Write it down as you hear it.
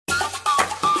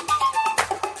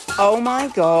Oh my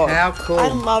God. How cool. I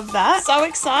love that. So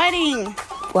exciting.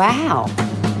 Wow.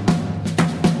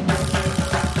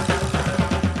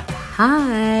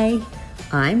 Hi,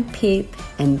 I'm Pip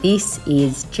and this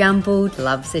is Jumbled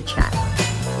Loves a Chat.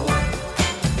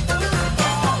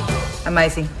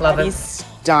 Amazing. Love That it. is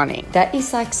stunning. That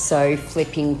is like so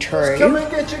flipping true. Come and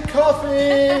get your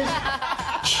coffee.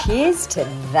 Cheers to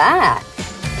that.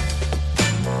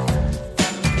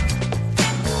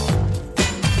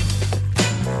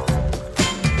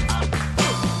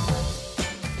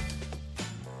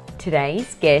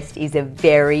 Today's guest is a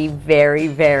very, very,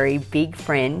 very big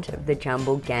friend of the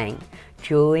Jumbled gang,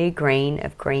 Julia Green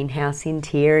of Greenhouse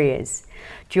Interiors.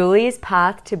 Julia's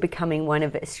path to becoming one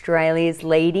of Australia's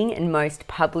leading and most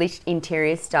published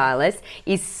interior stylists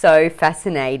is so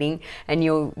fascinating, and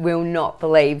you will not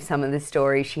believe some of the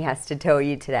stories she has to tell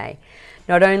you today.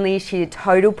 Not only is she a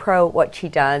total pro at what she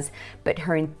does, but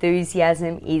her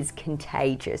enthusiasm is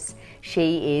contagious.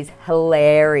 She is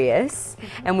hilarious,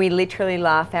 and we literally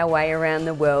laugh our way around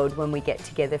the world when we get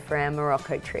together for our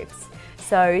Morocco trips.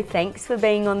 So thanks for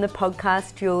being on the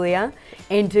podcast, Julia.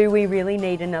 And do we really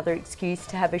need another excuse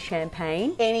to have a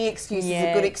champagne? Any excuse is Yeah,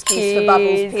 a good excuse cheers, for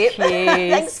Bubbles, Pip.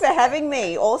 cheers. Thanks for having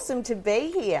me. Awesome to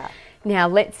be here. Now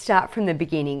let's start from the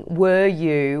beginning. Were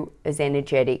you as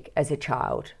energetic as a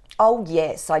child? Oh,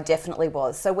 yes, I definitely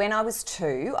was. So when I was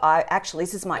 2,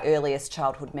 this is my earliest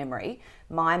childhood memory.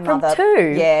 My mother...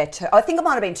 2? Yeah, 2. I think I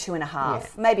might have been 2 and a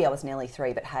half. Yeah. Maybe I was nearly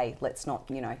 3, but hey, let's not,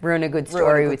 ruin a good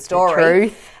story with the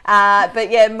truth.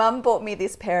 But yeah, Mum bought me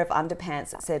this pair of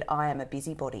underpants that said, "I am a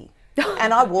busybody."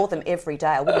 And I wore them every day.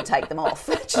 I wouldn't take them off.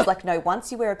 She's like, "No,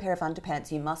 once you wear a pair of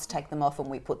underpants, you must take them off and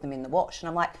we put them in the wash." And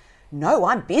I'm like, "No,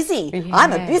 I'm busy. Yeah.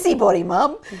 I'm a busybody,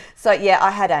 Mum." So, yeah,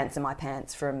 I had ants in my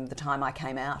pants from the time I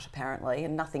came out, apparently,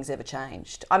 and nothing's ever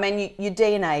changed. I mean, your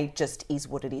DNA just is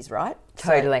what it is, right?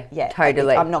 Totally. So, yeah,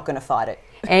 totally. I'm not going to fight it.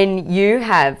 And you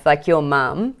have, like your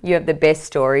mum, you have the best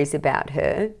stories about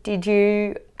her. Did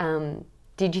you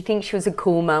think she was a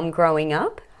cool mum growing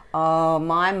up? Oh,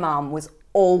 my mum was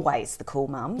always the cool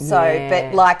mum. So, Yeah.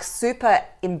 but like super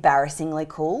embarrassingly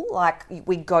cool. Like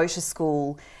we'd go to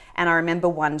school. And I remember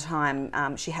one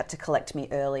time she had to collect me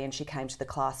early and she came to the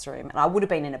classroom and I would have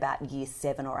been in about year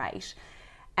 7 or 8.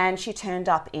 And she turned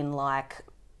up in like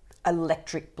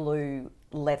electric blue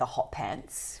leather hot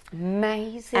pants.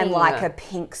 Amazing. And like a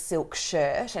pink silk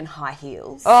shirt and high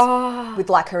heels. Oh. With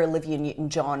like her Olivia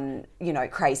Newton-John,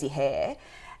 crazy hair.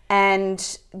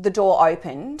 And the door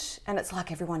opened and it's like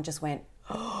everyone just went,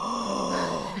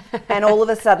 and all of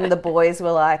a sudden the boys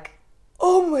were like,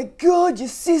 "Oh my God, your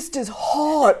sister's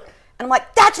hot." And I'm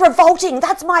like, "That's revolting.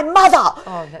 That's my mother."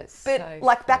 Oh, that's But so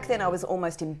like back funny. then I was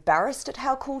almost embarrassed at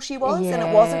how cool she was. And it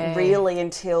Yeah. wasn't really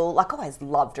until, like I always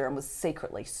loved her and was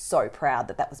secretly so proud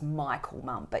that was my cool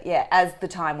mum. But yeah, as the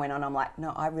time went on, I'm like,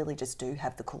 no, I really just do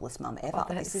have the coolest mum ever.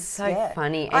 That's This is so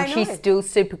funny. I And she's know. still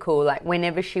super cool. Like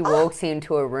whenever she walks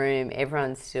into a room,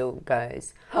 everyone still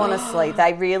goes, Honestly,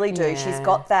 they really do. Yeah. She's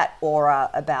got that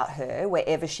aura about her.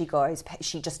 Wherever she goes,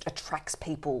 she just attracts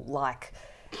people like...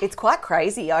 It's quite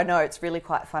crazy. I know, it's really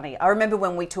quite funny. I remember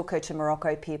when we took her to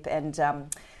Morocco, Pip, and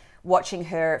watching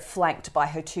her flanked by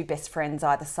her 2 best friends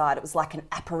either side. It was like an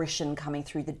apparition coming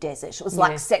through the desert. It was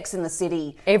like Sex in the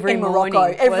City Every in Morocco.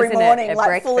 morning, Every wasn't it, morning, at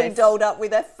like fully breakfast? dolled up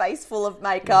with her face full of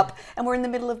makeup, and we're in the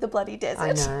middle of the bloody desert.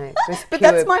 I know. It was But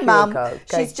pure, that's my pure mum. gold.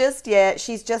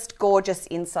 She's just gorgeous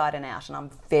inside and out, and I'm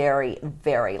very,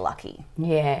 very lucky.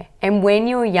 Yeah. And when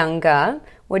you were younger,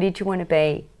 what did you want to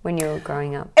be when you were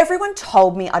growing up? Everyone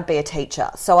told me I'd be a teacher,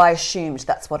 so I assumed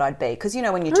that's what I'd be. Because,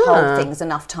 when you're told things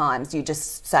enough times, you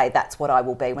just say that's what I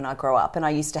will be when I grow up. And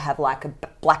I used to have like a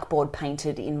blackboard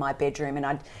painted in my bedroom and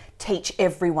I'd teach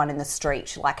everyone in the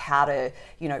street like how to,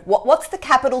 what's the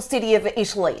capital city of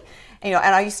Italy? And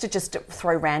I used to just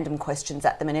throw random questions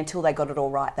at them, and until they got it all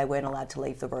right, they weren't allowed to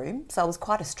leave the room. So I was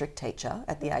quite a strict teacher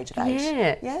at the age of 8.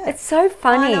 Yeah. It's so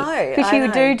funny. I know, Because I you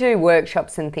know. do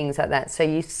workshops and things like that. So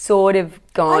you sort of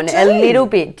gone I a do. little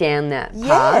bit down that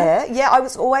path. Yeah. I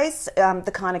was always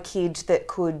the kind of kid that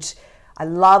I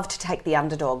loved to take the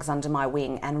underdogs under my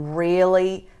wing and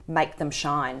really make them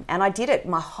shine. And I did it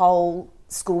my whole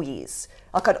school years.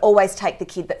 Like I'd always take the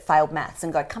kid that failed maths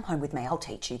and go, "Come home with me, I'll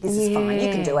teach you. This is fine, you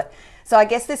can do it." So I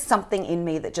guess there's something in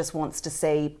me that just wants to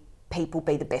see people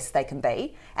be the best they can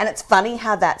be. And it's funny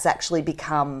how that's actually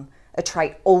become a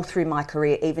trait all through my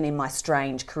career, even in my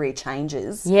strange career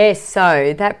changes. Yes,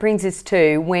 so that brings us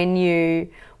to when you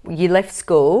left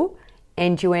school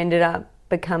and you ended up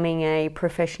becoming a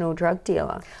professional drug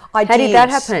dealer. How did that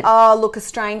happen? Oh, look, a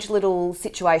strange little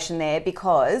situation there,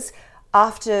 because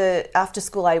after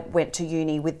school I went to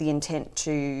uni with the intent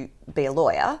to be a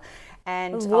lawyer,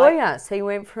 And Lawyer. So you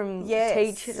went from Yes.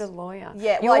 teacher to lawyer.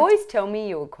 Yeah, You well, I always tell me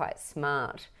you were quite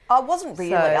smart. I wasn't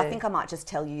really. So- I think I might just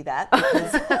tell you that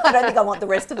because I don't think I want the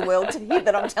rest of the world to hear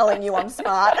that I'm telling you I'm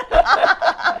smart.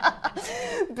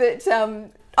 But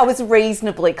I was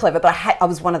reasonably clever, but I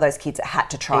was one of those kids that had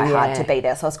to try hard to be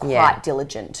there. So I was quite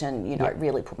diligent and,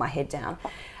 really put my head down.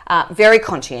 Very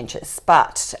conscientious,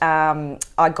 but so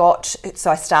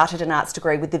I started an arts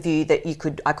degree with the view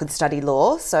that I could study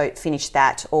law, so finish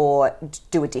that or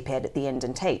do a dip ed at the end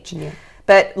and teach. Yeah.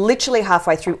 But literally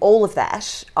halfway through all of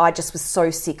that, I just was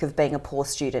so sick of being a poor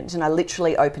student, and I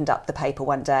literally opened up the paper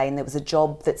one day and there was a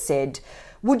job that said,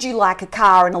 would you like a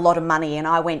car and a lot of money? And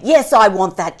I went, yes, I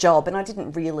want that job. And I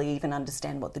didn't really even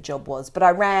understand what the job was, but I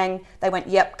rang, they went,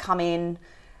 yep, come in.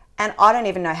 And I don't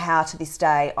even know how to this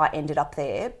day I ended up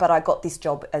there, but I got this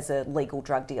job as a legal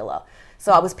drug dealer.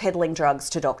 So I was peddling drugs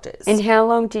to doctors. And how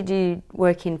long did you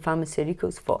work in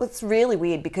pharmaceuticals for? Well, it's really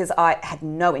weird because I had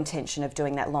no intention of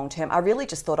doing that long term. I really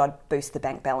just thought I'd boost the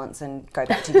bank balance and go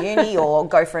back to uni or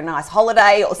go for a nice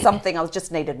holiday or something. I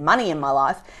just needed money in my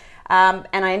life.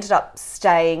 And I ended up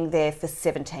staying there for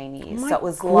 17 years. So it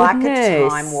was like a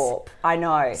time warp. I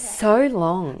know. So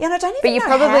long. Yeah, and I don't even But you know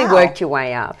probably how. worked your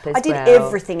way up as well. I did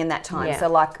everything in that time. Yeah.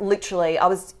 So literally I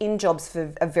was in jobs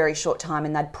for a very short time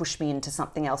and they'd push me into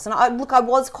something else. And I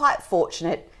was quite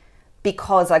fortunate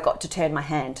because I got to turn my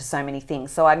hand to so many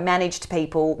things. So I managed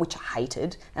people, which I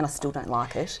hated, and I still don't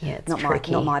like it. Yeah, it's not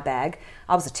tricky. my bag.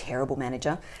 I was a terrible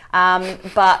manager.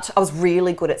 But I was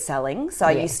really good at selling. So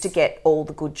I used to get all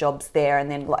the good jobs there and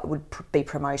then would be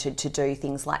promoted to do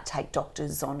things like take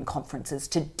doctors on conferences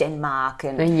to Denmark.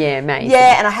 And Yeah, amazing.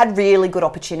 Yeah, and I had really good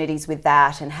opportunities with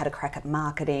that and had a crack at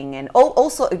marketing and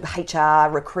also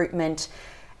HR, recruitment.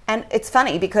 And it's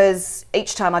funny because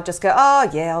each time I'd just go, oh,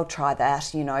 yeah, I'll try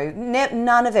that,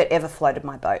 None of it ever floated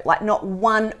my boat. Like, not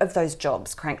one of those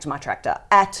jobs cranked my tractor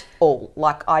at all.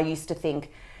 Like, I used to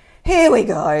think, here we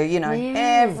go,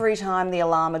 every time the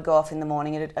alarm would go off in the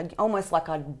morning, it almost like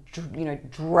I'd,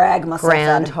 drag myself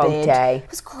out of Groundhog bed. Day. It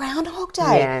was Groundhog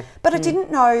Day. Yeah. But I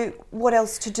didn't know what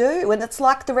else to do. And it's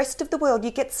like the rest of the world,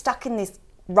 you get stuck in this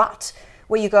rut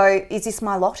where you go, is this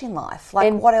my lot in life?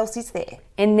 Like, what else is there?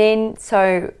 And then,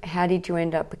 so how did you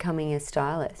end up becoming a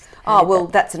stylist?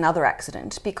 That's another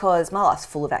accident because my life's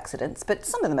full of accidents, but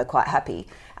some of them are quite happy.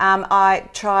 I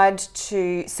tried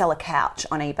to sell a couch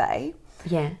on eBay.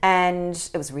 Yeah. And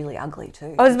it was really ugly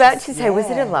too. I was about to say, was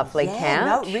it a lovely couch?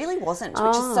 No, it really wasn't,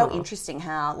 which is so interesting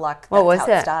how, that's was how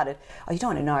it? it started. Oh, you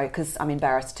don't want to know because I'm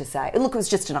embarrassed to say. Look, it was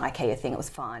just an IKEA thing. It was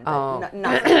fine. But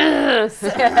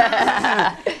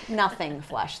nothing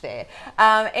flash there.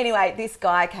 Anyway, this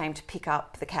guy came to pick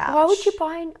up the couch. Why would you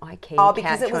buy an IKEA Oh,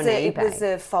 because couch it was on it eBay? was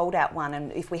a fold-out one,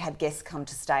 and if we had guests come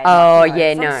to stay, Oh,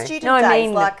 from student No, I days,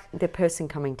 mean like. the person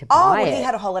coming to Oh, buy well, it. he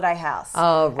had a holiday house.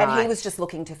 Oh, And right. he was just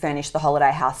looking to furnish the holiday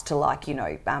house to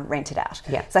rent it out.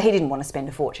 Yeah. So he didn't want to spend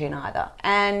a fortune either.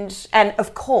 And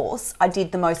of course, I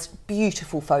did the most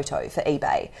beautiful photo for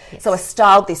eBay. Yes. So I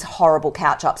styled this horrible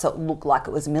couch up so it looked like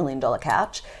it was $1 million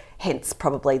couch. Hence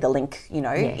probably the link,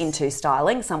 Yes. into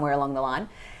styling somewhere along the line.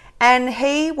 And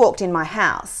he walked in my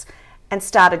house and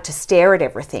started to stare at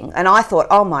everything. And I thought,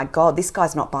 oh my God, this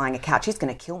guy's not buying a couch. He's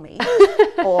going to kill me.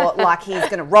 Or like he's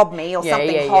going to rob me or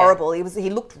something horrible. He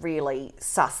looked really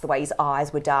sus the way his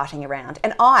eyes were darting around.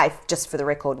 And I, just for the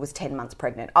record, was 10 months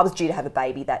pregnant. I was due to have a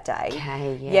baby that day.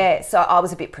 Okay, yeah. Yeah, so I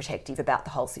was a bit protective about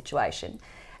the whole situation.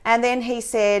 And then he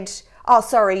said, oh,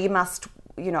 sorry,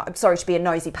 I'm sorry to be a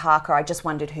nosy Parker. I just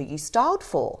wondered who you styled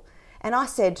for. And I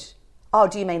said, oh,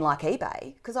 do you mean like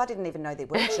eBay? Because I didn't even know there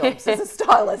were jobs as a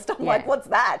stylist. I'm like, what's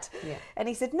that? Yeah. And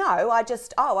he said, no, I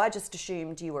just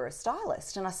assumed you were a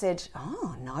stylist. And I said,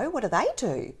 oh, no, what do they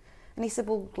do? And he said,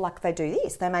 well, like they do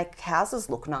this. They make houses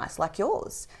look nice like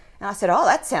yours. And I said, oh,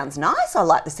 that sounds nice. I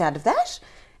like the sound of that.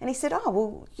 And he said, oh,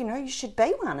 well, you should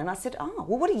be one. And I said, oh,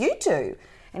 well, what do you do?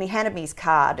 And he handed me his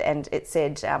card and it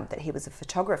said that he was a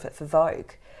photographer for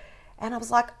Vogue. And I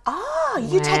was like,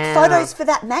 you take photos for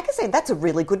that magazine. That's a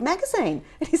really good magazine.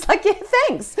 And he's like, yeah,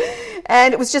 thanks.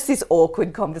 And it was just this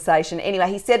awkward conversation.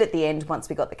 Anyway, he said at the end, once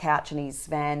we got the couch in his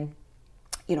van,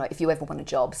 if you ever want a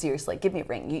job, seriously, give me a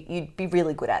ring. You'd be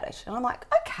really good at it. And I'm like,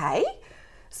 okay.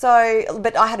 So,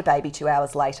 but I had a baby 2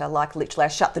 hours later. Like literally I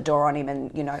shut the door on him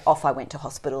and, off I went to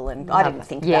hospital. And I didn't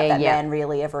think about that man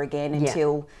really ever again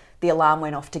until the alarm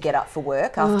went off to get up for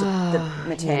work after the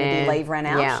maternity leave ran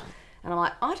out. Yeah. And I'm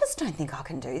like, I just don't think I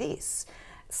can do this.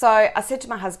 So I said to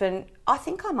my husband, I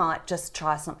think I might just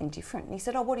try something different. And he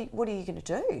said, oh, what are you going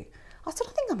to do? I said,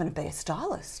 I think I'm going to be a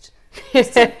stylist. He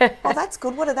said, oh, that's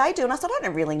good. What do they do? And I said, I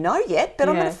don't really know yet, but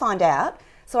I'm going to find out.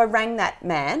 So I rang that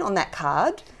man on that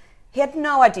card He had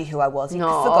no idea who I was. He'd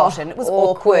No. forgotten. It was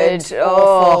Awkward. awkward,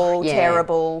 Oh, awful, yeah.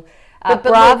 terrible. But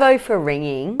look, bravo for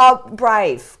ringing. oh,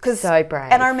 brave. So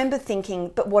brave. And I remember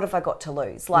thinking, but what have I got to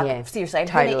lose? Like, Yeah, seriously,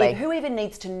 totally. who even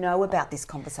needs to know about this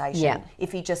conversation Yeah.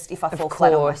 if I fall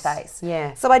flat on my course. face?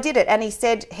 Yeah. So I did it, and he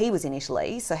said he was in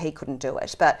Italy, so he couldn't do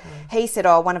it. But he said,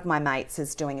 oh, one of my mates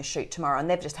is doing a shoot tomorrow, and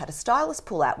they've just had a stylist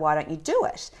pull out. Why don't you do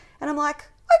it? And I'm like,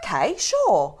 okay,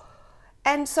 sure.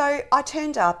 And so I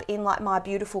turned up in like my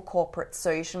beautiful corporate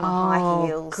suit and my high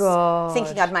heels, God.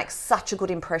 thinking I'd make such a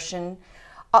good impression.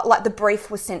 Like the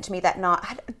brief was sent to me that night.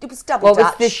 It was double What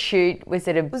Dutch. was the shoot? Was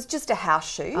it a... It was just a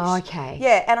house shoot. Oh, okay.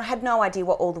 Yeah, and I had no idea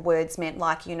what all the words meant,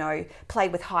 like, play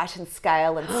with height and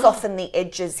scale and soften the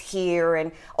edges here.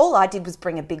 And all I did was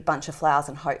bring a big bunch of flowers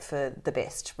and hope for the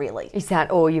best, really. Is that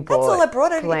all you brought? That's all I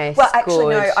brought. Bless, well,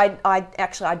 actually, good. no.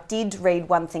 I did read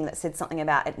one thing that said something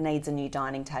about it needs a new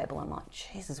dining table. I'm like,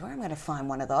 Jesus, where am I going to find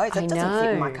one of those? It doesn't fit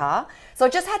in my know. car. So I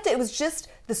just had to. It was just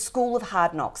the school of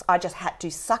hard knocks. I just had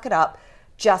to suck it up,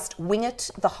 just wing it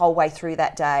the whole way through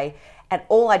that day. And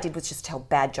all I did was just tell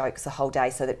bad jokes the whole day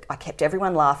so that I kept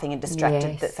everyone laughing and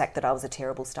distracted Yes. the fact that I was a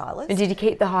terrible stylist. And did you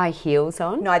keep the high heels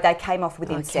on? No, they came off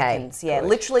within Okay, seconds. Yeah, good.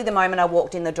 literally the moment I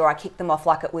walked in the door, I kicked them off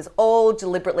like it was all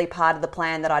deliberately part of the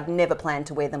plan that I'd never planned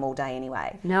to wear them all day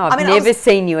anyway. No, I've I never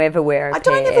seen you ever wear a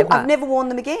pair ever. I've never worn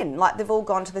them again. Like they've all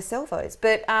gone to the salvos.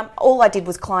 But all I did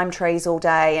was climb trees all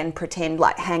day and pretend,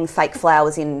 like hang fake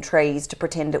flowers in trees to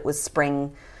pretend it was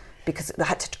spring, because I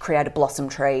had to create a blossom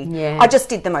tree. Yeah. I just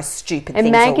did the most stupid And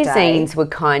things all day. magazines were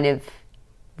kind of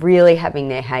really having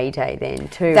their heyday then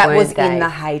too, That weren't was they? in the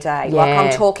heyday. Like Yeah.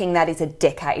 I'm talking, that is a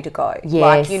decade ago.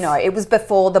 Yes. Like, it was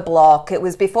before the block. It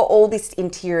was before all this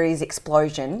interiors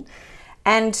explosion.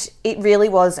 And it really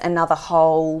was another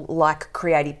whole like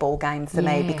creative ball game for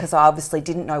me, because I obviously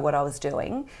didn't know what I was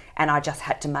doing and I just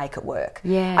had to make it work.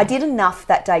 Yeah. I did enough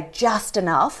that day, just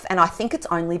enough, and I think it's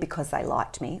only because they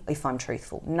liked me, if I'm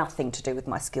truthful, nothing to do with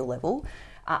my skill level,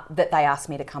 that they asked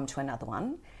me to come to another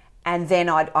one. And then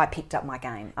I picked up my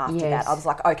game after Yes. that. I was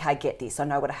like, okay, get this. I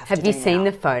know what I have to do Have you seen now.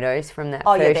 the photos from that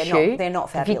Oh first yeah, shoot? they're not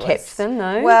Have fabulous. you kept them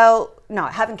though? Well, no,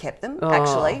 I haven't kept them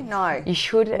actually. No, You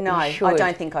should. No, you should. I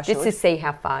don't think I should. Just to see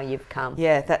how far you've come.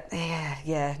 Yeah, No,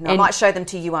 I And- might show them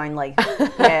to you only.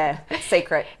 Yeah,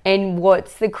 secret. And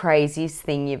what's the craziest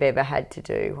thing you've ever had to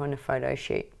do on a photo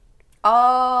shoot?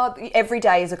 Oh, every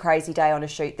day is a crazy day on a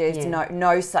shoot. There's Yeah.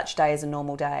 no such day as a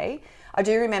normal day. I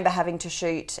do remember having to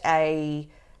shoot a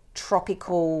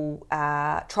tropical.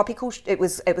 It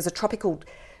was a tropical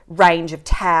range of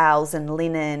towels and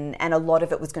linen, and a lot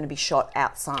of it was going to be shot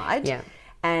outside. Yeah.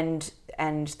 And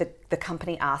the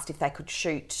company asked if they could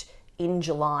shoot in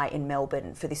July in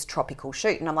Melbourne for this tropical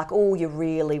shoot, and I'm like, oh, you're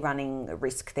really running a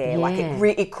risk there. Like Yeah.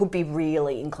 it could be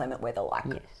really inclement weather, like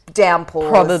downpours,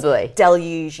 Probably.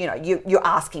 deluge. You're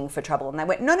asking for trouble. And they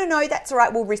went, no, that's all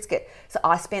right, we'll risk it. So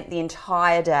I spent the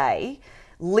entire day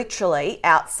literally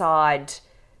outside,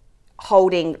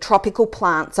 holding tropical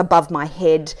plants above my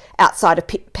head outside of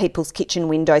people's kitchen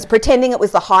windows, pretending it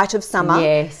was the height of summer.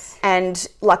 Yes. And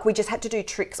like we just had to do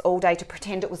tricks all day to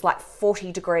pretend it was like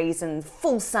 40 degrees and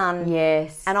full sun.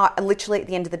 Yes. And I literally, at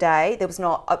the end of the day,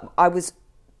 I was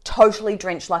totally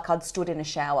drenched, like I'd stood in a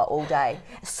shower all day.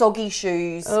 Soggy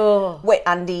shoes, wet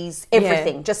undies,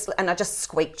 everything. And I just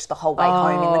squeaked the whole way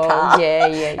home in the car.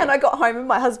 Yeah. And I got home and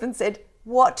my husband said,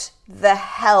 "What the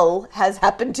hell has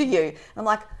happened to you?" And I'm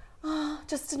like, "Oh,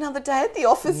 just another day at the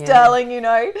office, darling,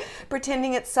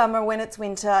 pretending it's summer when it's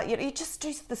winter." You just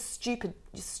do the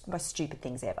most stupid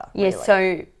things ever. Yes, really.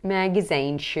 so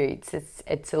magazine shoots,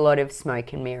 it's a lot of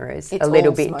smoke and mirrors, It's a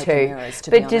little all bit smoke too. and mirrors,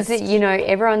 to be But does it, honest.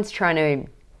 everyone's trying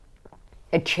to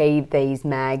achieve these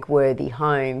mag-worthy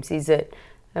homes.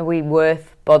 Are we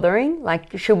worth bothering?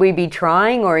 Like, should we be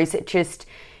trying, or is it just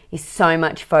is so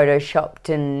much photoshopped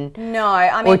and No,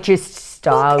 I mean, or just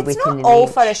styled it's within not an all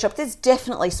inch? Photoshop. There's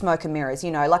definitely smoke and mirrors.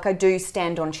 Like I do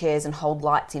stand on chairs and hold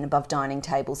lights in above dining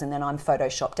tables, and then I'm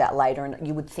photoshopped out later, and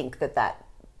you would think that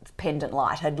pendant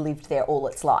light had lived there all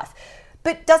its life.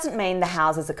 But doesn't mean the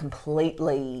houses are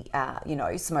completely,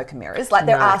 smoke and mirrors. Like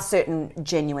there are certain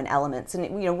genuine elements,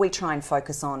 and we try and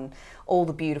focus on all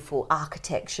the beautiful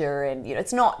architecture, and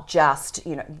it's not just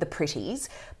the pretties.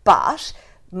 But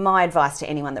my advice to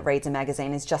anyone that reads a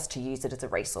magazine is just to use it as a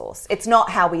resource. It's not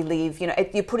how we live.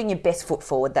 You're putting your best foot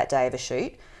forward that day of a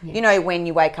shoot. Yeah. When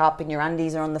you wake up and your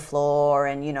undies are on the floor,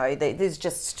 and there's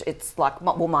just, it's like,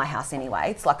 well, my house anyway,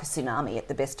 it's like a tsunami at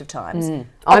the best of times.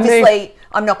 Obviously,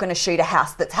 I'm not going to shoot a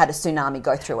house that's had a tsunami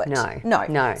go through it.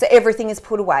 No. So everything is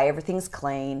put away, everything's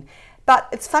clean. But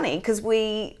it's funny because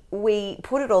we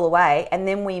put it all away and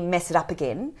then we mess it up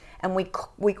again, and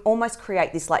we almost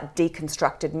create this like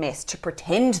deconstructed mess to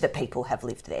pretend that people have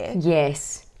lived there.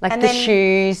 Yes. Like And the then-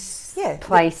 shoes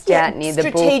placed out near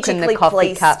the book and the strategically coffee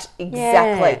placed, cup.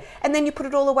 Exactly. Yeah. And then you put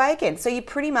it all away again. So you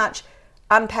pretty much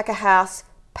unpack a house,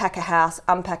 pack a house,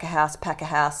 unpack a house, pack a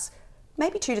house,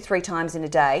 maybe 2 to 3 times in a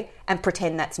day, and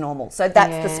pretend that's normal. So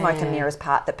that's the smoke and mirrors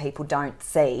part that people don't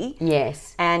see.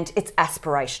 Yes. And it's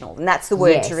aspirational. And that's the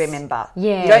word to Yes. remember.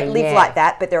 Yeah, You don't live yeah. like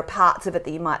that, but there are parts of it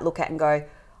that you might look at and go,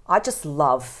 I just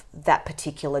love that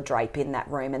particular drape in that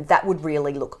room, and that would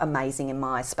really look amazing in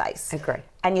my space. Agree.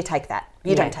 And you take that.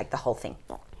 You don't take the whole thing.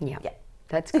 Yeah. Yeah.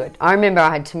 That's good. I remember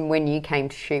when you came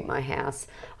to shoot my house,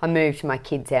 I moved my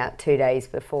kids out 2 days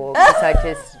before because I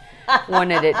just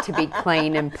wanted it to be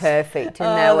clean and perfect.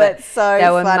 And that's so they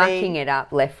were funny. mucking it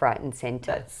up left, right and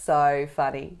centre. That's so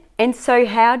funny. And so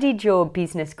how did your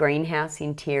business Greenhouse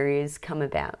Interiors come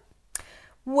about?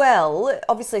 Well,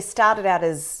 obviously started out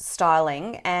as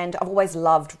styling, and I've always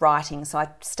loved writing. So I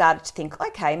started to think,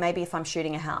 okay, maybe if I'm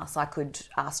shooting a house, I could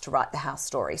ask to write the house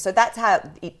story. So that's how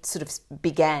it sort of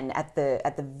began at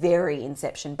the very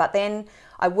inception. But then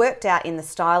I worked out in the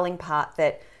styling part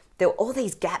that there were all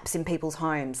these gaps in people's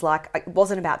homes. Like, it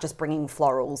wasn't about just bringing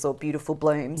florals or beautiful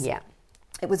blooms. Yeah.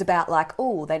 It was about like,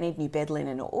 oh, they need new bed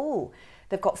linen, or oh,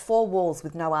 they've got 4 walls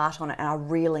with no art on it and I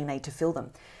really need to fill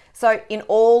them. So in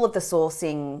all of the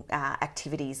sourcing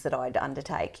activities that I'd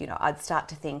undertake, I'd start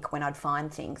to think when I'd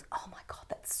find things, oh my God,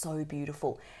 that's so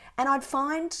beautiful. And I'd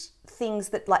find things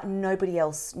that like nobody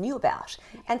else knew about.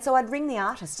 And so I'd ring the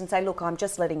artist and say, look, I'm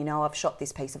just letting you know I've shot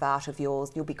this piece of art of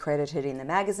yours. You'll be credited in the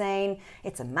magazine.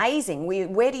 It's amazing.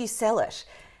 Where do you sell it?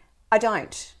 I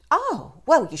don't. Oh,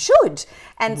 well, you should.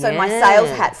 And so my sales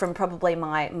hat from probably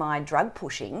my drug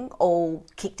pushing all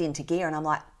kicked into gear, and I'm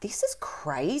like, this is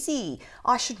crazy.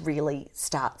 I should really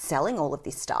start selling all of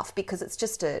this stuff because it's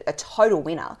just a total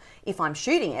winner. If I'm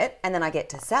shooting it and then I get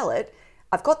to sell it,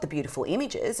 I've got the beautiful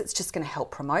images, it's just going to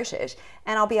help promote it,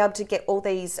 and I'll be able to get all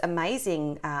these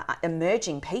amazing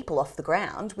emerging people off the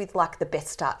ground with like the best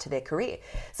start to their career.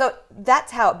 So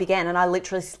that's how it began, and I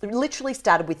literally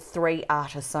started with 3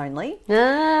 artists only.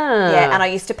 Yeah, and I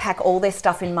used to pack all their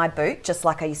stuff in my boot, just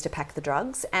like I used to pack the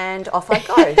drugs, and off I'd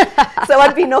go. So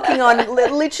I'd be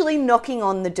literally knocking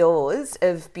on the doors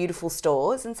of beautiful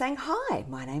stores and saying, hi,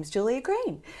 my name's Julia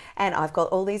Green, and I've got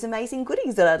all these amazing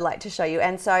goodies that I'd like to show you.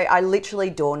 And so I literally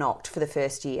door knocked for the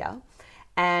first year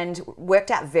and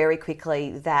worked out very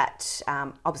quickly that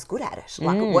I was good at it.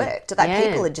 Like it worked. That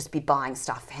people would just be buying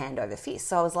stuff hand over fist.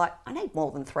 So I was like, I need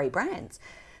more than 3 brands.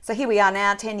 So here we are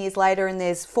now, 10 years later, and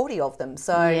there's 40 of them.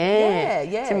 So yeah.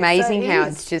 It's amazing So how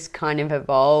it's just kind of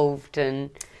evolved and...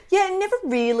 Yeah, never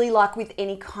really like with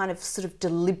any kind of sort of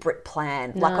deliberate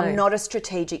plan. Like I'm not a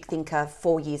strategic thinker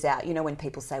 4 years out. When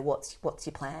people say, what's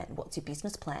your plan? What's your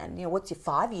business plan? What's your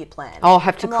 5-year plan? I'll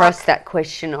have to cross that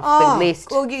question off the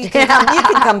list. Well, you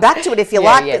can come back to it if you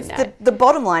like. Yeah, But the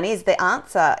bottom line is the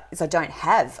answer is I don't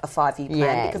have a 5-year plan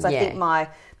Yeah, because I think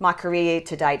my career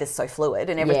to date is so fluid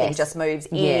and everything just moves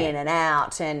in and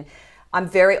out, and I'm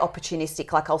very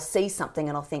opportunistic. Like I'll see something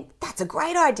and I'll think, that's a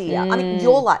great idea. I mean,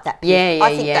 you're like that. Pip.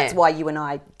 I think that's why you and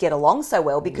I get along so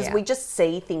well, because we just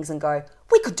see things and go,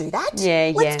 we could do that.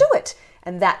 Let's do it.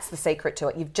 And that's the secret to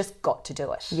it. You've just got to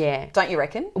do it. Yeah. Don't you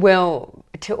reckon? Well,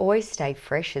 to always stay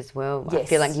fresh as well. I Yes.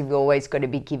 feel like you've always got to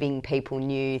be giving people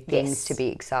new things to be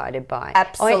excited by.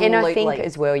 Absolutely. And I think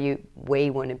as well, we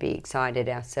want to be excited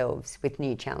ourselves with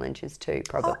new challenges too,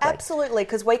 probably. Oh, absolutely,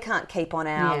 because we can't keep on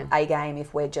our A game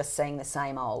if we're just seeing the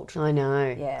same old. I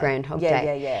know. Yeah. Groundhog Yeah,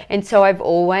 Day. yeah. And so I've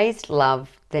always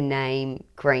loved the name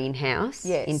Greenhouse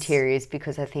Yes. Interiors,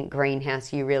 because I think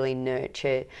Greenhouse, you really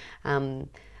nurture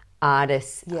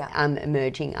artists,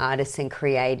 emerging artists and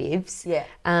creatives. Yeah.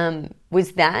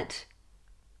 Was that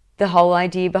the whole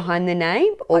idea behind the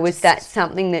name, or was that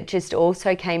something that just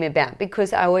also came about?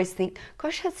 Because I always think,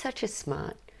 gosh, that's such a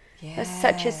smart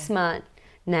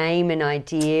name and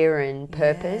idea and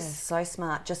purpose. Yeah, so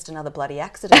smart. Just another bloody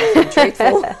accident, if I'm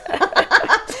truthful.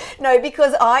 No,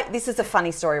 because this is a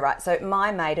funny story, right? So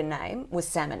my maiden name was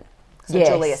Salmon. So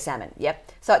Julia Salmon,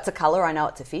 yep. So it's a colour. I know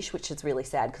it's a fish, which is really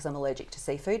sad because I'm allergic to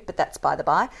seafood, but that's by the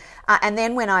by. And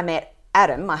then when I met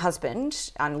Adam, my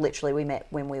husband, and literally we met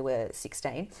when we were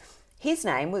 16, his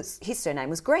surname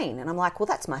was Green. And I'm like, well,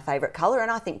 that's my favourite colour, and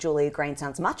I think Julia Green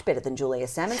sounds much better than Julia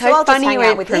Salmon. So I'll funny just hang you out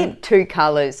went with from him. 2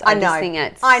 colours. I know. Just think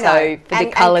that's I know. So for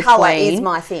the colour colour queen is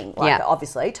my thing. Like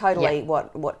obviously, totally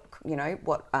what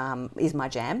is my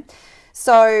jam.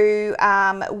 So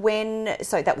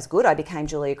so that was good. I became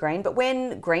Julia Green. But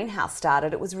when Greenhouse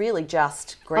started, it was really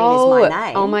just Green is my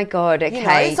name. Oh my God! Okay, You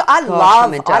know, so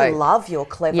I love your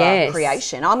clever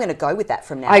creation. I'm going to go with that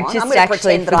from now on. I I'm just going to actually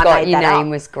pretend that I forgot made your that name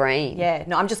up. was Green. Yeah,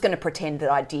 no, I'm just going to pretend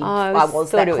that I did. I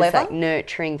was thought that it was clever. like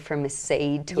nurturing from a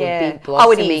seed to a big Oh,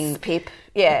 blossoming. it is, Pip.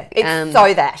 Yeah,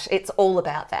 it's it's all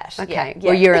about that. Okay,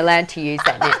 Yeah. well, you're allowed to use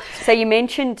that now. So you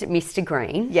mentioned Mr.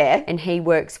 Green. Yeah. And he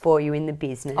works for you in the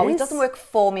business. Oh, he doesn't work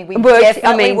for me. We work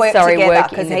definitely work together work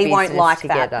because in the he won't business like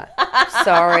together. that.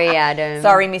 Sorry, Adam.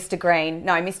 Sorry, Mr. Green.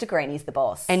 No, Mr. Green is the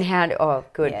boss. And how?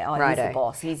 Good. Yeah, righto. he's the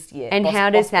boss. He's And boss, how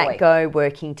does boss that boy. go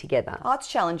working together? Oh, it's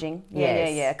challenging. Yeah,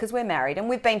 Yes. yeah, because we're married and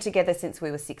we've been together since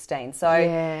we were 16. So,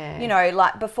 Yeah. you know,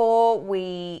 like before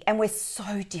we're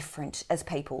so different as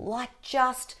people, like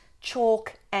just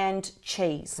chalk and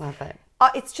cheese. Love it.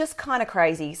 It's just kind of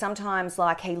crazy. Sometimes,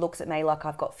 like, he looks at me like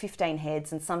I've got 15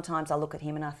 heads, and sometimes I look at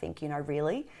him and I think, you know,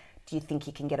 really? Do you think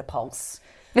you can get a pulse?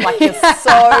 Like, you're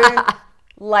so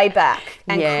laid back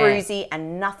and cruisy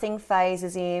and nothing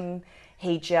phases him.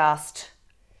 He just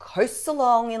coasts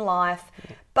along in life.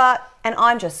 And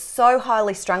I'm just so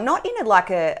highly strung, not in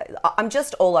I'm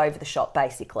just all over the shop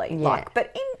basically. Yeah.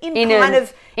 But in a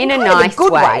nice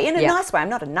good way. In a nice way. I'm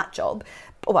not a nut job.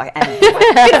 Well, I am a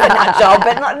bit of a nut job,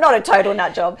 but not a total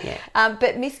nut job. Yeah.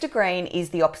 But Mr. Green is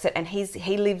the opposite, and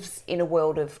he lives in a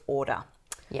world of order.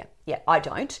 Yeah. Yeah, I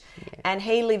don't. Yeah. And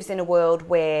he lives in a world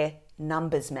where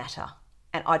numbers matter.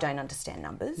 And I don't understand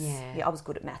numbers. Yeah. I was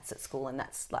good at maths at school, and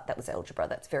that was algebra.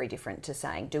 That's very different to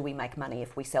saying, do we make money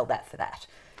if we sell that for that?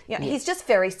 You know, he's just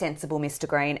very sensible, Mr.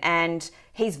 Green, and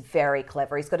he's very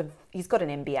clever. He's got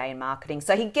an MBA in marketing,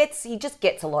 so he just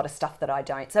gets a lot of stuff that I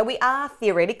don't. So we are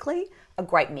theoretically a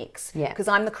great mix. Yeah. Because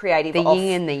I'm the creative. The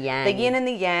yin and the yang. The yin and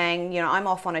the yang. You know, I'm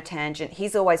off on a tangent.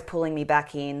 He's always pulling me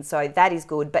back in, so that is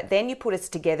good. But then you put us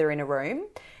together in a room,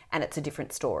 and it's a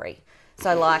different story.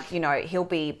 So, like, you know, he'll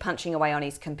be punching away on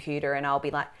his computer, and I'll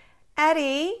be like,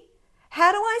 Addie,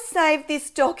 how do I save this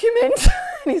document?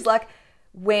 And he's like,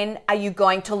 when are you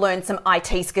going to learn some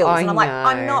IT skills? And I'm like,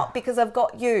 I'm not, because I've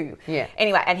got you. Yeah.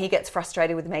 Anyway, and he gets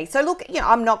frustrated with me. So look, you know,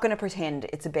 I'm not going to pretend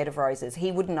it's a bed of roses.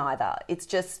 He wouldn't either. It's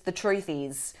just, the truth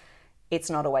is, it's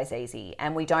not always easy,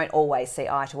 and we don't always see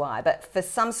eye to eye. But for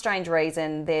some strange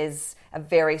reason, there's a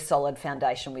very solid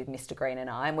foundation with Mr. Green and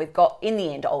I, and we've got, in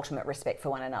the end, ultimate respect for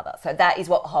one another. So that is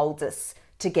what holds us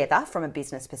together from a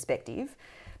business perspective.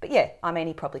 But yeah, I mean,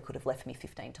 he probably could have left me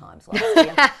 15 times last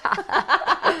year.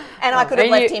 And I could have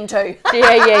left him too.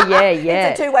 Yeah.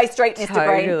 It's a two-way street, Mr.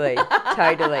 Green.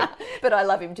 Totally. But I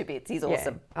love him to bits. He's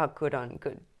awesome. Oh, good.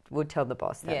 We'll tell the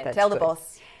boss that. Yeah, That's tell the good.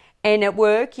 boss. And at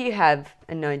work, you have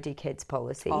a no dickheads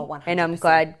policy. Oh, 100%. And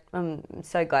I'm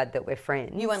so glad that we're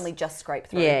friends. You only just scrape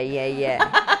through.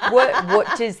 Yeah.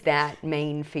 What does that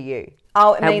mean for you?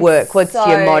 Oh, it at means work, what's so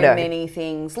your motto? many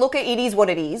things. Look, it is what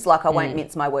it is. Like, I won't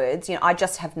mince my words. You know, I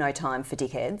just have no time for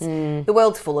dickheads. The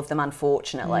world's full of them,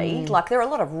 unfortunately. Like, there are a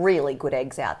lot of really good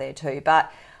eggs out there too.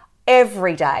 But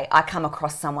every day I come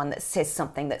across someone that says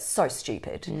something that's so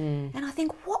stupid. And I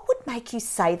think, what would make you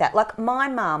say that? Like, my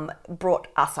mum brought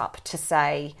us up to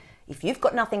say, if you've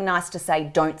got nothing nice to say,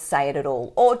 don't say it at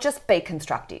all, or just be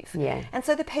constructive. Yeah. And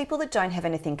so the people that don't have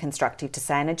anything constructive to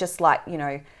say and are just like, you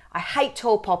know, I hate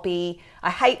tall poppy. I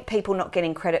hate people not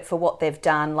getting credit for what they've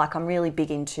done. Like, I'm really big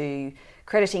into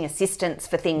crediting assistants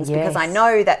for things because I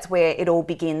know that's where it all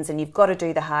begins, and you've got to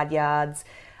do the hard yards.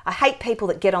 I hate people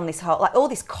that get on this whole, like, all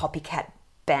this copycat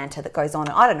banter that goes on.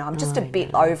 I don't know. I'm just a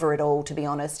bit over it all, to be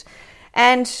honest.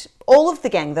 And all of the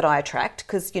gang that I attract,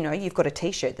 because, you know, you've got a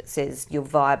T-shirt that says your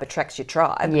vibe attracts your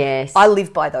tribe. Yes. I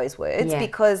live by those words, Yeah.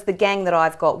 because the gang that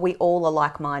I've got, we all are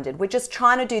like-minded. We're just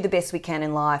trying to do the best we can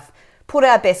in life, put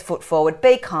our best foot forward,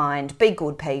 be kind, be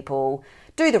good people,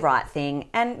 do the right thing.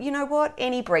 And you know what?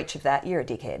 Any breach of that, you're a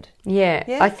dickhead. Yeah.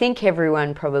 Yeah. I think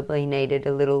everyone probably needed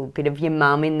a little bit of your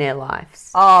mum in their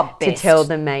lives. Oh, to best. tell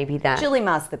them maybe that. Julie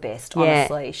Ma's the best, Yeah.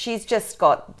 honestly. She's just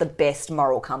got the best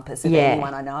moral compass of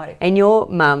anyone I know. And your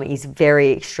mum is very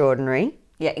extraordinary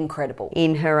Yeah, incredible.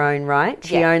 in her own right.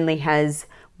 She Yeah. only has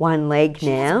one leg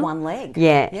now. has one leg.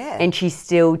 Yeah. Yeah. And she's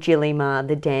still Jilly Ma,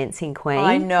 the dancing queen.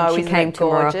 I know. And she isn't came it to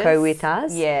Morocco gorgeous? with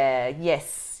us. Yeah,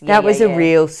 yes. That was a yeah.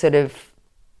 real sort of,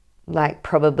 like,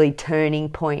 probably turning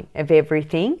point of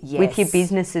everything with your Yes.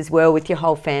 business as well, with your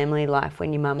whole family life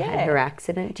when your mum had Yeah. her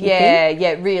accident. Do you think? Yeah,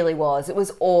 it really was. It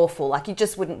was awful. Like, you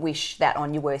just wouldn't wish that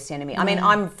on your worst enemy. I mean,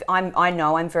 I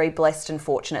know I'm very blessed and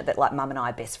fortunate that, like, Mum and I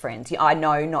are best friends. I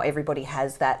know not everybody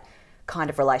has that kind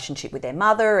of relationship with their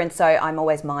mother, and so I'm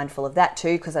always mindful of that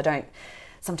too, because I don't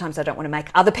sometimes I don't want to make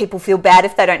other people feel bad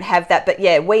if they don't have that. But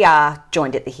yeah, we are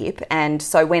joined at the hip. And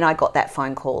so when I got that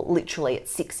phone call, literally at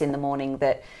 6 a.m,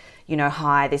 that,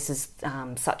 hi, this is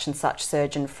such and such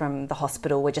surgeon from the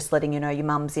hospital. We're just letting you know your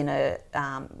mum's in a,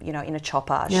 in a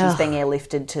chopper. She's being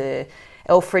airlifted to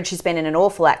Alfred. She's been in an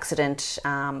awful accident.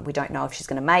 We don't know if she's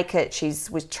going to make it. She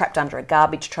was trapped under a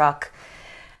garbage truck.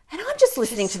 And I'm just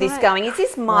listening to this going, is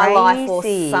this my life or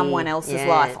someone else's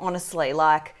life? Honestly,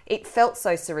 like, it felt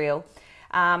so surreal.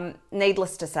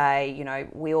 Needless to say,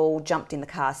 we all jumped in the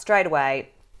car straight away.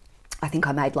 I think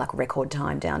I made like record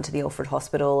time down to the Alfred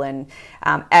Hospital, and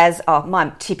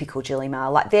my typical Jilly Ma,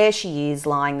 like there she is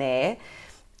lying there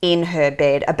in her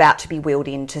bed about to be wheeled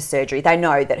into surgery. They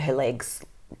know that her leg's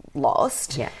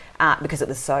lost because it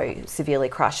was so severely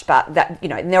crushed, but that,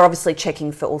 and they're obviously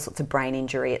checking for all sorts of brain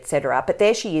injury, etc. But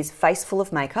there she is, face full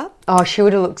of makeup. Oh, she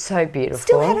would have looked so beautiful.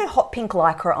 Still had her hot pink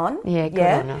lycra on. Yeah, good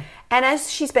on her. And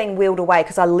as she's being wheeled away,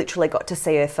 because I literally got to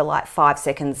see her for like 5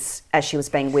 seconds as she was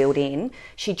being wheeled in,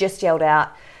 she just yelled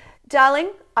out,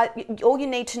 "Darling, all you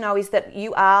need to know is that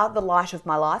you are the light of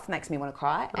my life." Makes me want to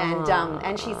cry.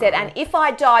 And she said, "And if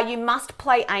I die, you must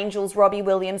play Angels, Robbie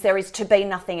Williams. There is to be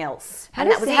nothing else." How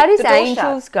does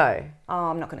Angels go? Oh,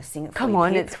 I'm not going to sing it for Come you.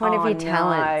 on, it's one of your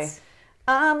talents.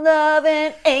 I'm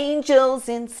loving angels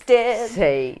instead.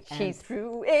 See, she's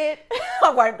through it.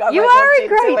 I won't go. You are a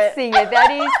great singer.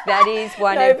 That is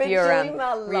one of your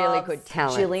really good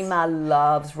talents. Jilly Ma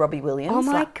loves Robbie Williams. Oh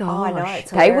my gosh. I know,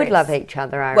 it's they would hilarious. love each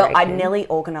other, I reckon. Well, I nearly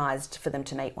organised for them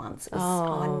to meet once. It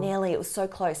was so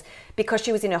close. Because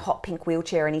she was in a hot pink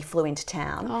wheelchair and he flew into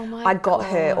town. Oh my I got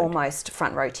her almost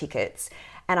front row tickets.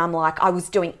 And I'm like, I was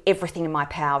doing everything in my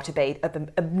power to be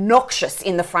obnoxious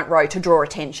in the front row to draw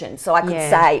attention. So I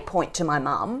could point to my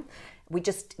mum. We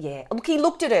just, Look, he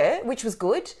looked at her, which was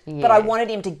good. Yeah. But I wanted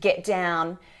him to get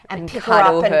down and pick her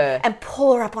up and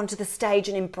pull her up onto the stage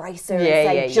and embrace her and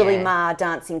say, "Jilly Ma,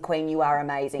 dancing queen, you are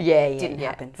amazing." Didn't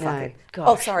happen. Fuck it. Gosh,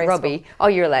 oh, sorry, Robbie. Oh,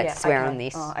 you're allowed to swear on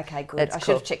this. Oh, okay, good. That's I cool.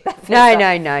 should have checked that first.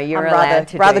 No, you're allowed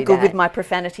to do that. Rather good with my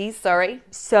profanities, sorry.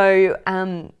 So,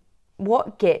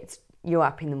 what gets you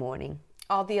up in the morning?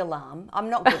 Oh, the alarm. I'm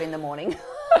not good in the morning.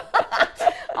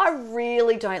 I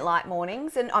really don't like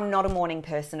mornings, and I'm not a morning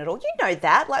person at all. You know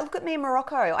that. Like, look at me in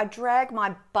Morocco. I drag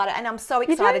my butt, and I'm so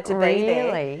excited to be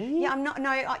there. Yeah, I'm not.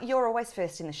 No, you're always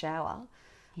first in the shower.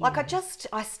 Yeah. Like,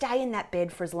 I stay in that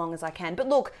bed for as long as I can. But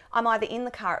look, I'm either in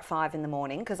the car at 5 in the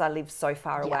morning because I live so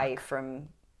far away from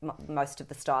most of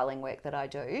the styling work that I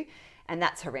do. And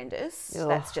that's horrendous. Ugh.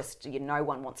 That's just, no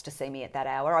one wants to see me at that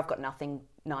hour. I've got nothing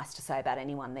nice to say about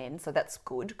anyone then. So that's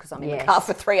good because I'm in the car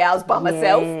for 3 hours by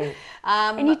myself.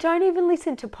 And you don't even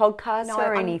listen to podcasts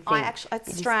or anything.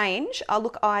 It's strange.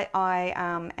 I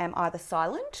am either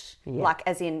silent, like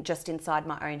as in just inside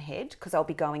my own head, because I'll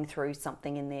be going through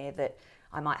something in there that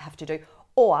I might have to do,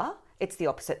 or it's the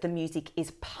opposite. The music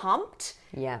is pumped.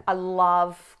 Yeah. I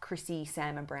love Chrissy,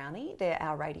 Sam and Brownie. They're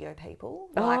our radio people.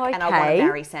 And I want to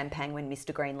marry Sam Pang when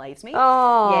Mr. Green leaves me.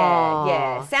 Oh.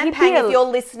 Yeah. Sam Pang, if you're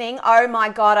listening, oh my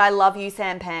God, I love you,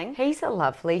 Sam Pang. He's a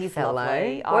lovely fellow.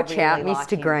 Lovely. Watch out,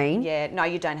 Mr. Green. Yeah, no,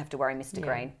 you don't have to worry, Mr.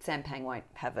 Green. Sam Pang won't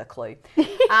have a clue.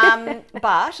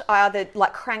 But I either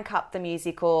crank up the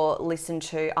music or listen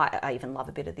to, I even love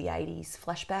a bit of the 80s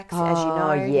flashbacks, as you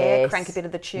know. Yes. Yeah, crank a bit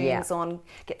of the tunes on,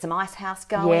 get some Ice House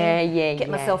going. Get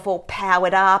myself all powered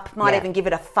up. Might even give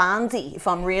it a fancy if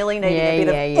I'm really needing a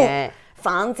bit of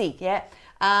fancy.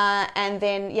 And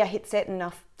then hit set and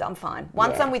I'm fine.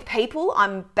 Once I'm with people,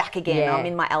 I'm back again. I'm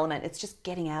in my element. It's just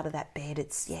getting out of that bed.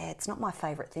 It's not my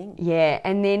favourite thing. Yeah,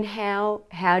 and then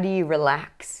how do you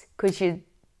relax? Because you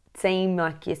seem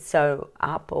like you're so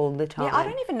up all the time. Yeah, I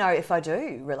don't even know if I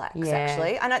do relax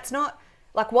actually, and it's not.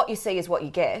 Like, what you see is what you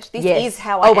get. This is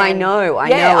how I am. I know. I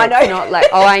know. It's not like,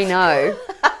 I know.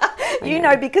 You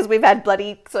know, because we've had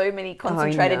so many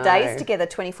concentrated days together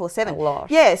 24/7. A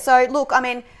lot. Yeah, so look, I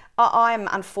mean, I'm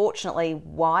unfortunately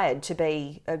wired to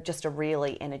be just a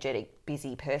really energetic,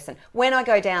 busy person. When I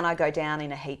go down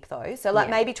in a heap though. So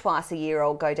maybe twice a year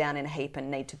I'll go down in a heap and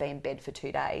need to be in bed for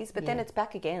 2 days. But then it's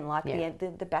back again. Like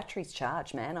the battery's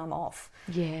charged, man. I'm off.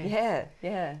 Yeah.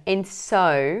 And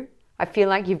so I feel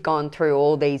like you've gone through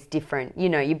all these different,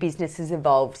 your business has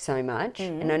evolved so much.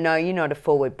 And I know you're not a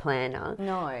forward planner.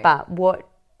 No. But what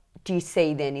do you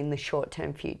see then in the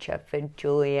short-term future for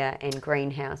Julia and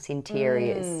Greenhouse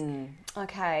Interiors?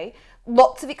 Okay.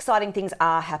 Lots of exciting things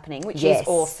are happening, which is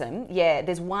awesome. Yeah,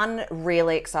 there's one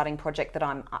really exciting project that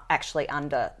I'm actually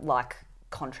under,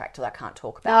 contract that I can't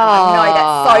talk about. I know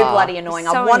that's so bloody annoying.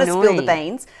 so I want to spill the annoying.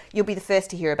 beans. You'll be the first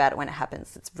to hear about it when it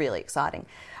happens. It's really exciting.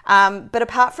 But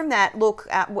apart from that, look,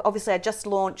 obviously I just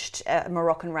launched a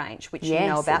Moroccan range, which you Yes,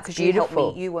 know about it's because you helped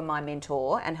beautiful. me. You were my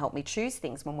mentor and helped me choose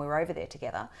things when we were over there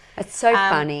together. It's so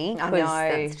funny I because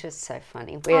know. that's just so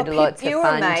funny. We had Oh, lots you of were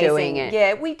fun amazing. doing it.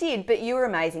 Yeah, we did, but you were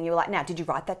amazing. You were like, now, did you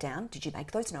write that down? Did you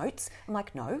make those notes? I'm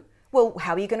like, no. Well,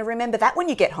 how are you going to remember that when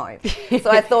you get home? So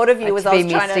I thought of you Like as to I was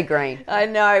be trying Mr. to... Green. I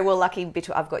know. Well, lucky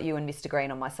I've got you and Mr.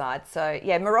 Green on my side. So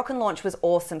yeah, Moroccan launch was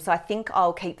awesome. So I think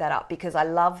I'll keep that up because I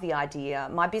love the idea.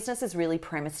 My business is really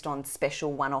premised on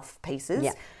special one-off pieces.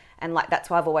 Yeah. And like that's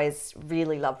why I've always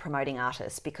really loved promoting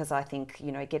artists because I think,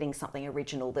 you know, getting something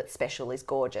original that's special is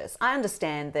gorgeous. I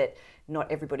understand that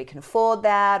not everybody can afford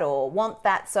that or want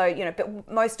that. So, you know, but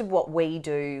most of what we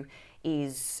do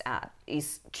is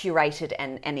curated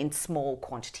and in small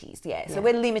quantities. Yeah. So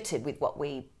we're limited with what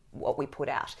we put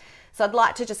out. So I'd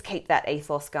like to just keep that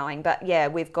ethos going. But yeah,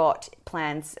 we've got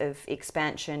plans of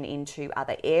expansion into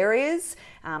other areas.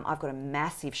 I've got a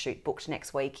massive shoot booked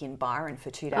next week in Byron for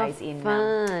 2 days.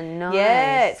 Fun, nice.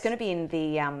 Yeah, it's going to be in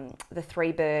the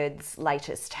Three Birds'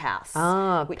 latest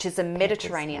house, which is a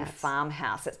Mediterranean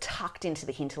farmhouse. It's tucked into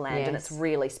the hinterland and it's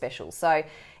really special. So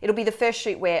it'll be the first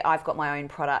shoot where I've got my own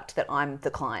product that I'm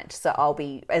the client. So I'll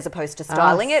be, as opposed to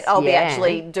styling it, I'll be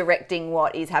actually directing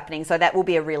what is happening. So that will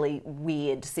be a really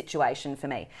weird situation for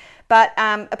me. But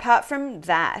apart from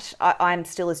that, I'm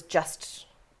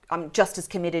just as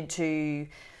committed to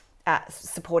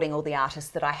supporting all the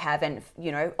artists that I have and,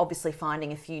 you know, obviously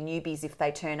finding a few newbies if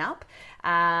they turn up.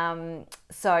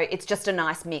 So it's just a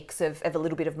nice mix of a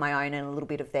little bit of my own and a little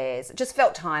bit of theirs. It just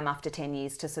felt time after 10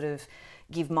 years to sort of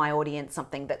give my audience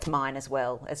something that's mine as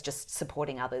well as just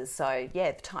supporting others. So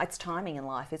yeah, it's timing in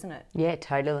life, isn't it? Yeah,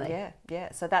 totally.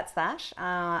 Yeah. So that's that.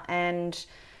 And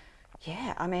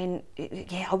yeah, I mean,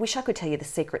 I wish I could tell you the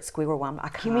secret squirrel one. I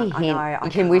can't. Give me a hint. I know, I You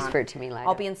can can't. whisper it to me later.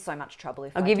 I'll be in so much trouble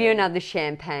if I'll I give do. you another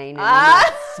champagne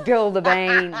and spill the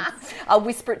beans. I'll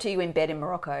whisper it to you in bed in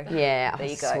Morocco. Yeah, There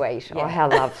you go. sweet. Yeah. Oh, how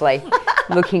lovely.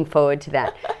 Looking forward to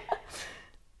that.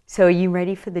 So are you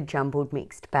ready for the jumbled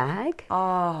mixed bag?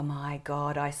 Oh my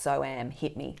God, I so am.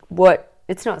 Hit me. What?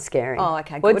 It's not scary. Oh,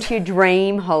 okay, good. What's your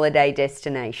dream holiday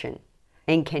destination?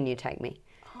 And can you take me?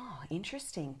 Oh,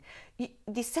 interesting.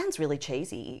 This sounds really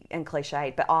cheesy and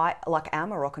cliched, but I like our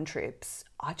Moroccan trips.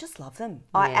 I just love them.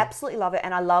 I absolutely love it.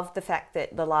 And I love the fact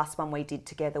that the last one we did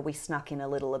together, we snuck in a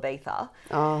little Ibiza.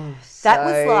 Oh, That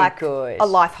was like good. a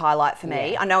life highlight for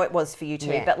me. Yeah. I know it was for you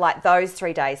too, Yeah. but like those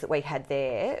 3 days that we had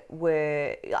there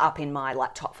were up in my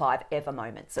like top 5 ever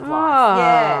moments of life.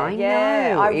 I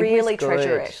Yeah. know. I It really was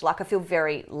treasure good. it. Like I feel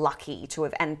very lucky to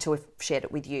have shared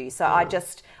it with you. So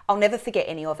I'll never forget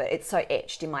any of it. It's so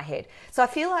etched in my head. So I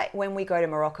feel like when we go to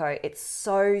Morocco, it's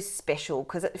so special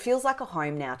because it feels like a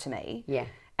home now to me. Yeah.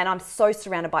 And I'm so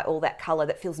surrounded by all that colour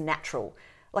that feels natural.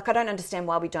 Like I don't understand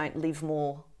why we don't live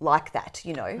more like that,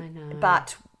 you know. I know.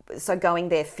 But so going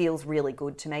there feels really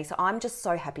good to me. So I'm just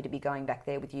so happy to be going back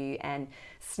there with you and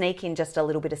sneak in just a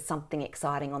little bit of something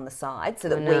exciting on the side so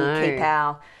that we keep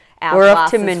our We're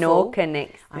off to glasses full. Menorca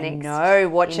next. I know.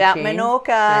 Watch in out, June. Menorca.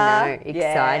 I know.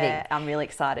 Exciting. Yeah, I'm really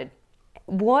excited.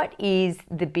 What is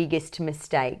the biggest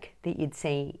mistake that you'd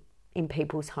see in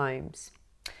people's homes?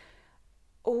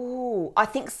 Oh, I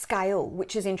think scale,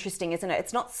 which is interesting, isn't it?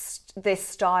 It's not their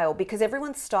style because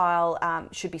everyone's style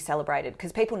should be celebrated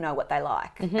because people know what they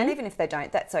like. And even if they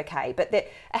don't, that's okay. But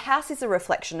a house is a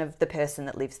reflection of the person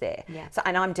that lives there. Yeah. So,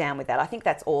 and I'm down with that. I think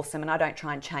that's awesome and I don't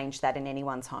try and change that in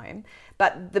anyone's home.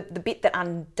 But the bit that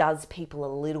undoes people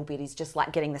a little bit is just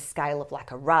like getting the scale of like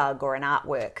a rug or an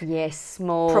artwork. Yes,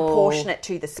 small. Proportionate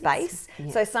to the space.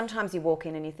 So sometimes you walk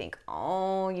in and you think,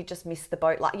 oh, you just missed the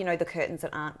boat. Like, you know, the curtains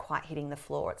that aren't quite hitting the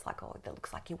floor. It's like, oh, that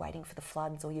looks like you're waiting for the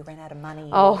floods or you ran out of money.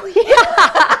 Oh,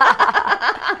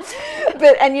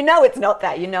 And you know it's not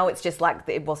that. You know it's just like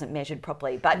it wasn't measured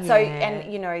properly. But so,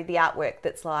 and you know, the artwork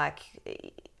that's like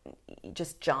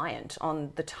just giant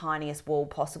on the tiniest wall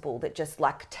possible that just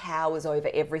like towers over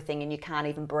everything and you can't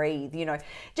even breathe, you know,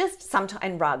 just sometimes.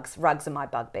 And rugs are my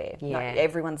bugbear. Yeah.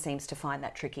 Everyone seems to find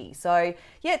that tricky. So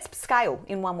yeah, it's scale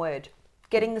in one word.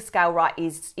 Getting the scale right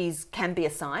can be a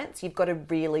science. You've got to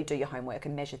really do your homework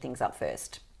and measure things up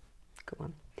first. Good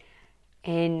one.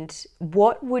 And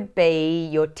what would be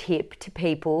your tip to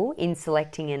people in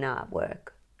selecting an artwork?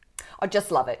 I just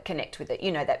love it. Connect with it.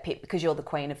 You know that, Pip, because you're the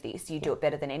queen of this. You do it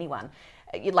better than anyone.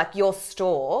 Like your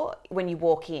store, when you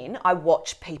walk in, I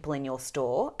watch people in your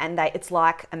store and it's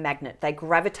like a magnet. They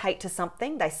gravitate to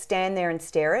something, they stand there and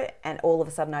stare at it, and all of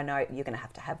a sudden I know you're going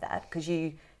to have that because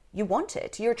you you want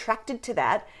it. You're attracted to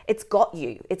that. It's got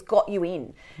you. It's got you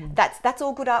in. That's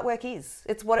all good artwork is.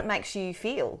 It's what it makes you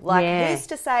feel. Like, who's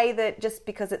to say that just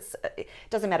because it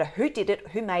doesn't matter who did it,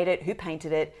 who made it, who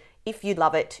painted it, if you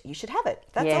love it, you should have it.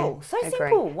 That's all. So agree.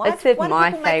 simple. Why do people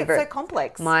make it so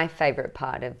complex? My favourite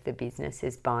part of the business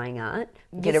is buying art.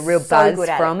 You get a real buzz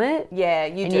from it. Yeah,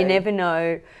 you do. And you never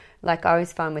know, like I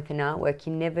always find with an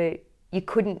artwork, you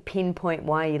couldn't pinpoint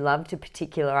why you loved a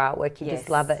particular artwork. You just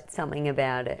love it, something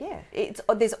about it. Yeah,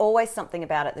 there's always something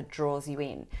about it that draws you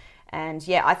in. And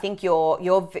yeah, I think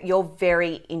you're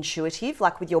very intuitive,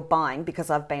 like with your buying,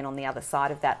 because I've been on the other side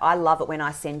of that. I love it when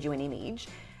I send you an image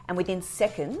and within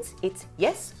seconds it's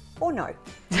yes or no.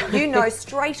 You know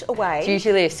straight away. It's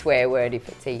usually a swear word if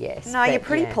it's a yes. No, you're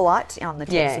pretty polite on the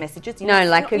text messages. You're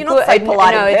not so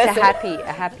polite no, it's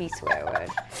a happy swear word.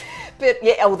 But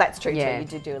yeah, that's true too.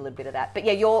 You do a little bit of that. But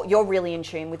yeah, you're really in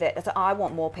tune with it. So I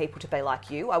want more people to be like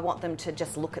you. I want them to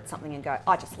just look at something and go,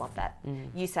 I just love that.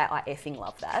 You say, I effing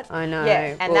love that. I know.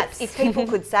 Yeah, and that's, if people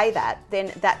could say that,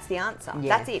 then that's the answer.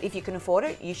 Yeah. That's it. If you can afford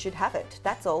it, you should have it.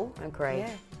 That's all. Agree.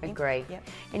 Yeah. Agree. Yep.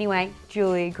 Anyway,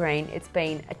 Julia Green, it's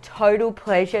been a total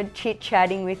pleasure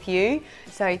chit-chatting with you.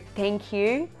 So thank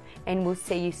you. And we'll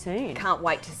see you soon. Can't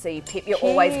wait to see you, Pip. You're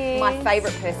always my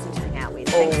favourite person to hang out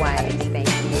with. Always. Thank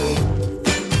you.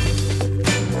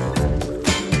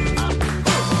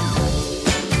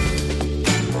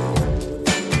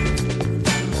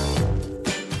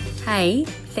 Hey,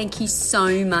 thank you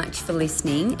so much for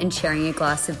listening and sharing a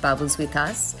glass of bubbles with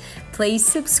us. Please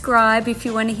subscribe if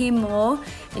you want to hear more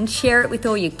and share it with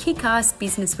all your kick-ass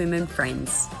businesswomen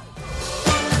friends.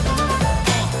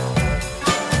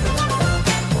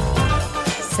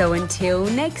 So until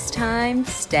next time,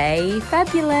 stay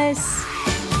fabulous.